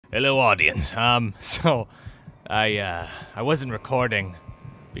Hello, audience. So I wasn't recording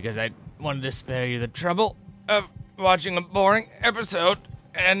because I wanted to spare you the trouble of watching a boring episode,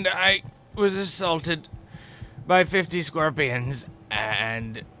 and I was assaulted by 50 scorpions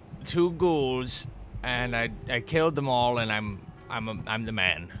and 2 ghouls, and I killed them all, and I'm the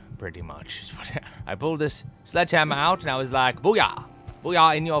man, pretty much. I pulled this sledgehammer out, and I was like, booyah,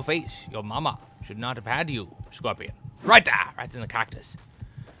 booyah in your face. Your mama should not have had you, scorpion. Right there, right in the cactus.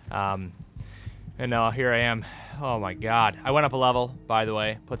 And now here I am. Oh my god. I went up a level, by the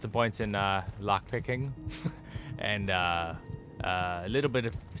way. Put some points in lockpicking and a little bit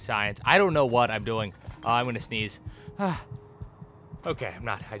of science. I don't know what I'm doing. I'm gonna sneeze. Okay, I'm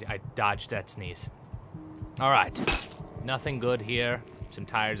not. I dodged that sneeze. Alright. Nothing good here. Some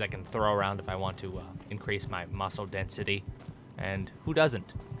tires I can throw around if I want to increase my muscle density. And who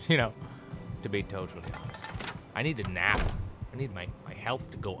doesn't? You know, to be totally honest. I need a nap. I need my health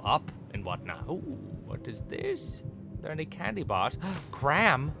to go up and whatnot. Ooh, what is this? Are there any candy bars?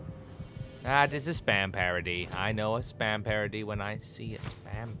 Cram? That is a spam parody. I know a spam parody when I see a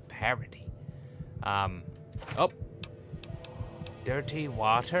spam parody. Oh. Dirty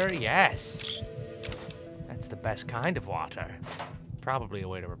water? Yes. That's the best kind of water. Probably a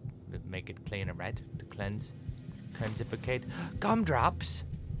way to make it clean and red, to cleanse, cleansificate. Gumdrops?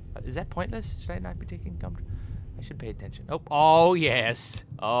 Is that pointless? Should I not be taking gumdrops? I should pay attention. Oh, yes.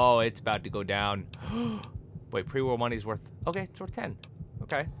 Oh, it's about to go down. Wait, pre-war money's worth... Okay, it's worth 10.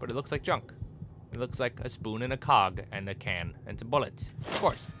 Okay, but it looks like junk. It looks like a spoon and a cog and a can and some bullets. Of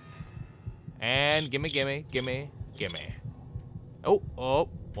course. And gimme. Oh,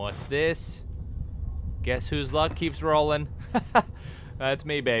 what's this? Guess whose luck keeps rolling? That's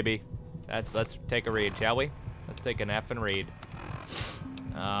me, baby. Let's take a read, shall we? Let's take an F and read.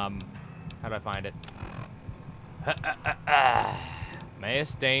 How do I find it? Maya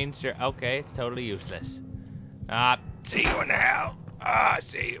Stain, sure. Okay, it's totally useless. See you in hell.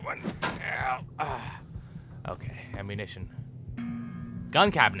 See you in hell. Okay, ammunition. Gun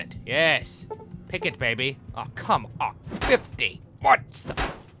cabinet, yes. Pick it, baby. Oh, come on. 50. What's the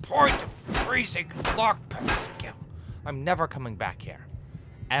point of freezing lockpick skill? I'm never coming back here.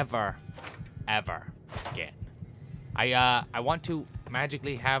 Ever again. I want to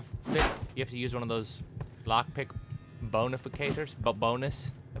magically have fit. You have to use one of those lockpick bonificators,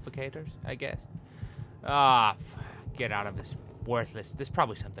 bonus-ificators, I guess. Get out of this worthless. There's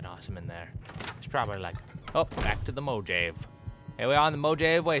probably something awesome in there. It's probably like, oh, back to the Mojave. Here we are in the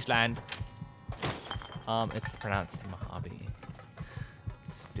Mojave Wasteland. It's pronounced Mojave.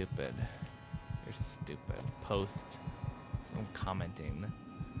 Stupid. You're stupid. Post some commenting.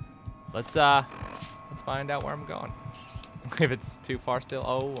 Let's find out where I'm going. If it's too far still.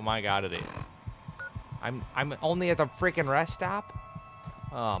 Oh my god, it is. I'm only at the freaking rest stop?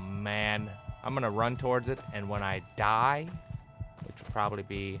 Oh man. I'm gonna run towards it, and when I die, which will probably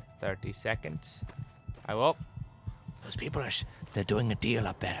be 30 seconds, I will. Those people they're doing a deal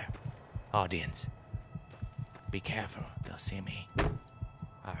up there. Audience. Be careful, they'll see me.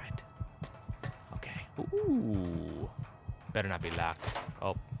 Alright. Okay. Ooh. Better not be locked.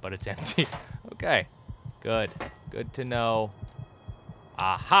 Oh, but it's empty. Okay. Good. Good to know.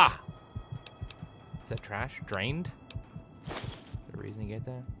 Aha! Is that trash? Drained? The reason you get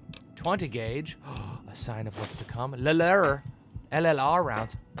there? 20 gauge. A sign of what's to come. LLR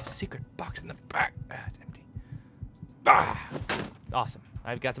rounds. A secret box in the back. It's empty. Awesome.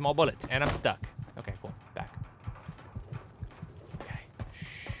 I've got some more bullets, and I'm stuck. Okay, cool. Back. Okay.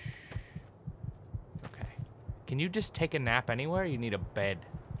 Shh. Okay. Can you just take a nap anywhere? You need a bed.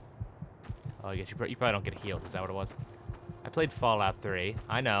 Oh, I guess you probably don't get healed. Is that what it was? I played Fallout 3.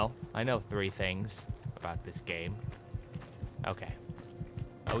 I know 3 things about this game. Okay.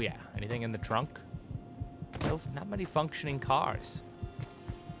 Oh yeah. Anything in the trunk? No, not many functioning cars.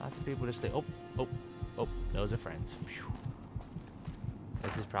 Lots of people just oh. Those are friends. Whew.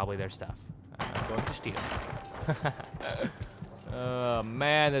 This is probably their stuff. I'm going to steal. Oh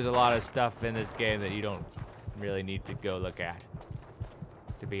man, there's a lot of stuff in this game that you don't really need to go look at,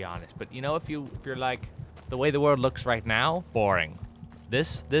 to be honest. But you know, if you're like the way the world looks right now, boring.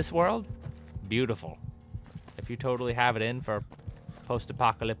 This world, beautiful. If you totally have it in for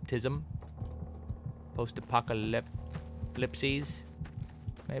post-apocalypticism, post-apocalypses,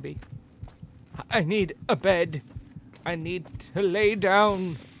 maybe. I need a bed. I need to lay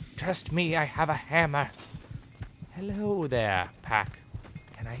down. Trust me, I have a hammer. Hello there, Pack.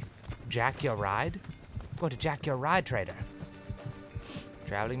 Can I jack your ride? I'm going to jack your ride, trader.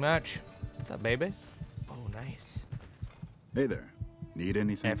 Traveling merch. What's up, baby? Oh, nice. Hey there. Need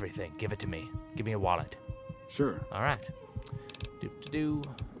anything? Everything. Give it to me. Give me a wallet. Sure. All right. Do-do-do.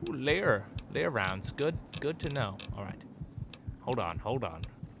 Ooh, layer rounds. Good to know. All right. Hold on.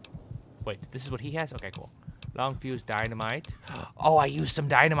 Wait, this is what he has? Okay, cool. Long fuse dynamite. Oh, I used some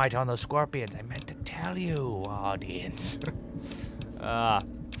dynamite on those scorpions. I meant to tell you, audience.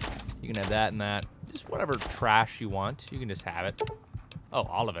 You can have that and that. Just whatever trash you want. You can just have it. Oh,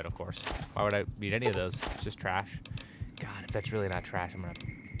 all of it, of course. Why would I need any of those? It's just trash. God, if that's really not trash, I'm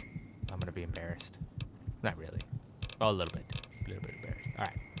gonna be embarrassed. Not really. Oh, a little bit embarrassed. All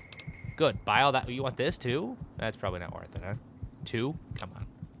right. Good. Buy all that. You want this too? That's probably not worth it, huh? 2? Come on.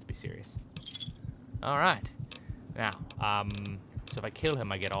 Let's be serious. All right. Now, so if I kill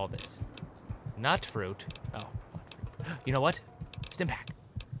him, I get all this. Nut fruit. Oh, nut fruit. You know what? Stim pack.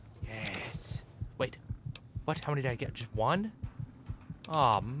 Yes. Wait. What? How many did I get? Just 1?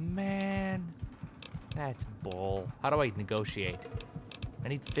 Oh man. That's bull. How do I negotiate? I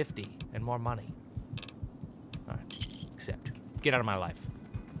need 50 and more money. All right. Accept. Get out of my life.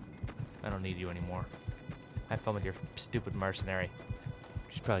 I don't need you anymore. Have fun with your stupid mercenary.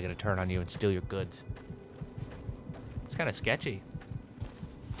 She's probably gonna turn on you and steal your goods. It's kind of sketchy.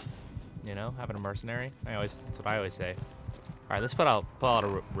 You know, having a mercenary. That's what I always say. All right, let's pull out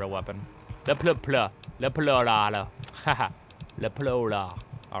a real weapon. Le plola. Haha. Le plola.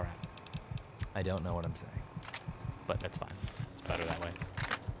 All right. I don't know what I'm saying, but that's fine. It's better that way.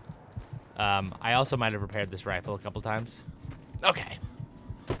 I also might have repaired this rifle a couple times. Okay.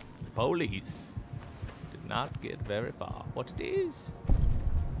 Police did not get very far. What it is?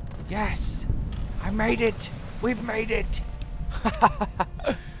 Yes, I made it. We've made it.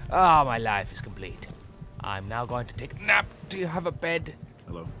 Oh, my life is complete. I'm now going to take a nap. Do you have a bed?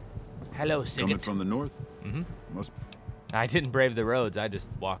 Hello. Hello, Sigurd. Coming from the north? Mm-hmm. Must. I didn't brave the roads. I just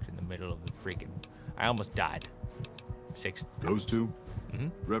walked in the middle of the freaking. I almost died. 6. Those two? Mm-hmm.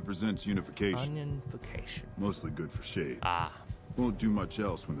 Represents unification. Unification. Mostly good for shade. Ah. Won't do much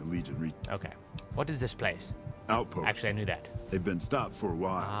else when the Legion reach. Okay. What is this place? Outpost. Actually, I knew that. They've been stopped for a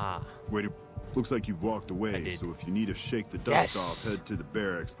while. Ah. Waiting. Looks like you've walked away, I did. so if you need to shake the dust off, head to the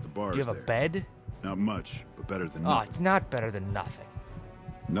barracks at the bars. Do you have there. a bed? Not much, but better than Oh, nothing. it's not better than nothing.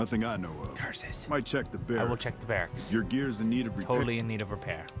 Nothing I know of. Curses. Might check the barracks. I will check the barracks. Your gear's in need of repair. Totally in need of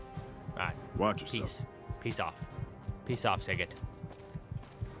repair. All right. Watch yourself. Peace. Peace off. Peace off, Sigurd.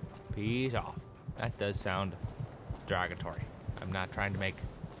 Peace off. That does sound derogatory. I'm not trying to make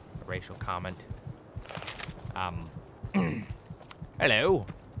a racial comment. Hello.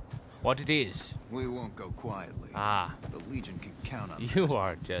 What it is? We won't go quietly. Ah. The Legion can count on You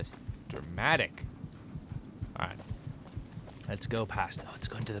are just dramatic. All right. Let's go past. Let's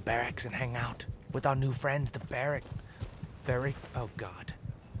go into the barracks and hang out with our new friends, the barrack. Oh, God.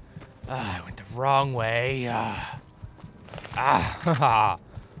 I went the wrong way. I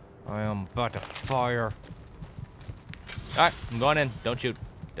am about to fire. All right, I'm going in. Don't shoot.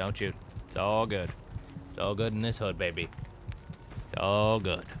 Don't shoot. It's all good. It's all good in this hood, baby. It's all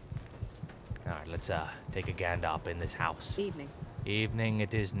good. All right, let's take a gandop in this house. Evening. Evening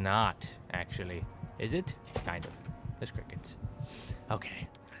it is not, actually. Is it? Kind of. There's crickets. Okay.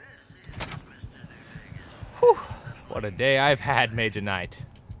 Whew. What a day I've had, Major Knight.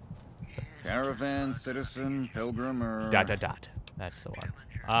 Caravan, citizen, pilgrim, or... ... That's the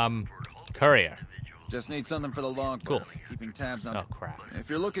one. Courier. Just need something for the log. Cool. Keeping tabs on... Oh, crap. If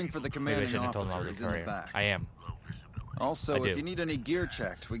you're looking for the Maybe I commanding shouldn't have told him I officer, was he's a in the courier. back. I am. Also, I do. if you need any gear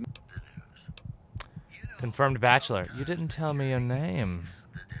checked, we can... Confirmed bachelor. You didn't tell me your name.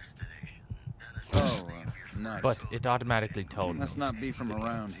 Oh, nice. But it automatically told You me. must not be from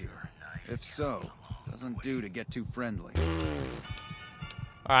around here. If so, doesn't do to get too friendly.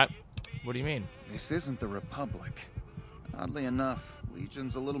 Alright. What do you mean? This isn't the Republic. Oddly enough,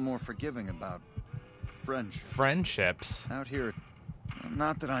 Legion's a little more forgiving about friendships. Friendships? Out here,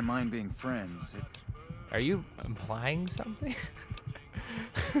 not that I mind being friends. Are you implying something?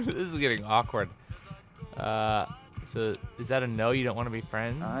 This is getting awkward. So is that a no? You don't want to be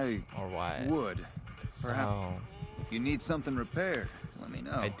friends? Or what? Would. Perhaps. Oh. If you need something repaired, let me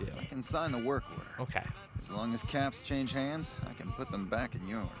know. I do. I can sign the work order. Okay. As long as caps change hands, I can put them back in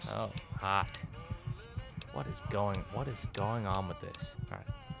yours. Oh, hot. What is going on with this? All right.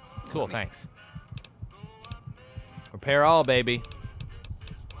 Cool, thanks. Repair all, baby.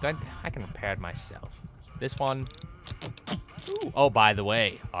 I can repair it myself. This one. Ooh. Oh, by the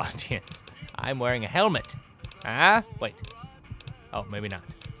way, audience, I'm wearing a helmet. Ah, wait. Oh, maybe not.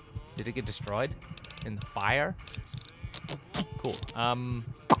 Did it get destroyed in the fire? Cool.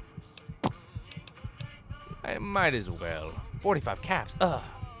 I might as well. 45 caps. Ugh.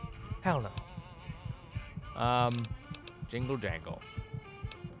 Hell no. Jingle jangle.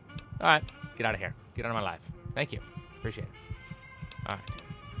 All right, get out of here. Get out of my life. Thank you. Appreciate it. All right.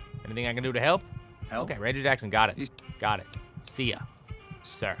 Anything I can do to help? Help? Okay, Ranger Jackson, got it. He's- Got it. See ya.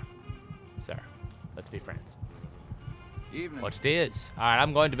 Sir. Sir. Let's be friends. Evening. What it is. Alright,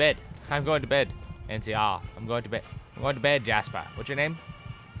 I'm going to bed. I'm going to bed. NCR. I'm going to bed. I'm going to bed, Jasper. What's your name?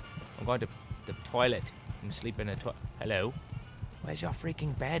 I'm going to the toilet. I'm sleeping in a toilet. Hello? Where's your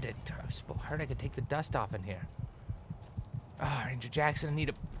freaking bed? I heard I could take the dust off in here. Ah, Ranger Jackson,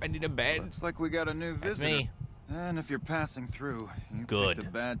 I need a bed. Looks like we got a new That's visitor. me. And if you're passing through, you Good. picked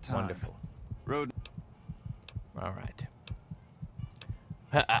a bad time. Wonderful. Road Alright.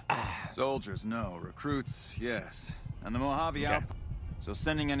 soldiers, no. Recruits, yes. And the Mojave outpost. So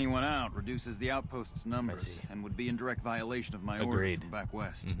sending anyone out reduces the outpost's numbers see. and would be in direct violation of my Agreed. orders from back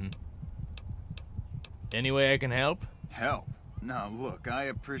west. Any way I can help? Help? Now look, I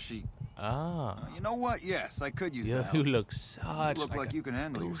appreciate. Ah. You know what? Yes, I could use You the help. look such look like a you can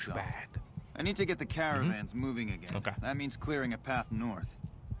handle yourself. douchebag. I need to get the caravans moving again. Okay. That means clearing a path north.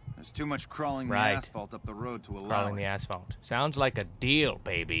 There's too much crawling the Right. asphalt up the road to allow Crawling the it. asphalt. Sounds like a deal,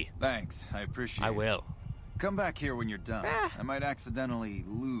 baby. Thanks, I appreciate it. I will. Come back here when you're done. Ah. I might accidentally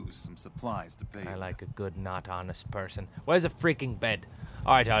lose some supplies to pay I you like a good, not honest person. Where's a freaking bed?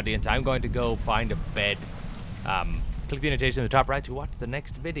 Alright, audience, I'm going to go find a bed. Click the annotation in the top right to watch the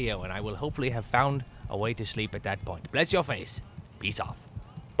next video, and I will hopefully have found a way to sleep at that point. Bless your face. Peace off.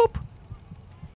 Boop.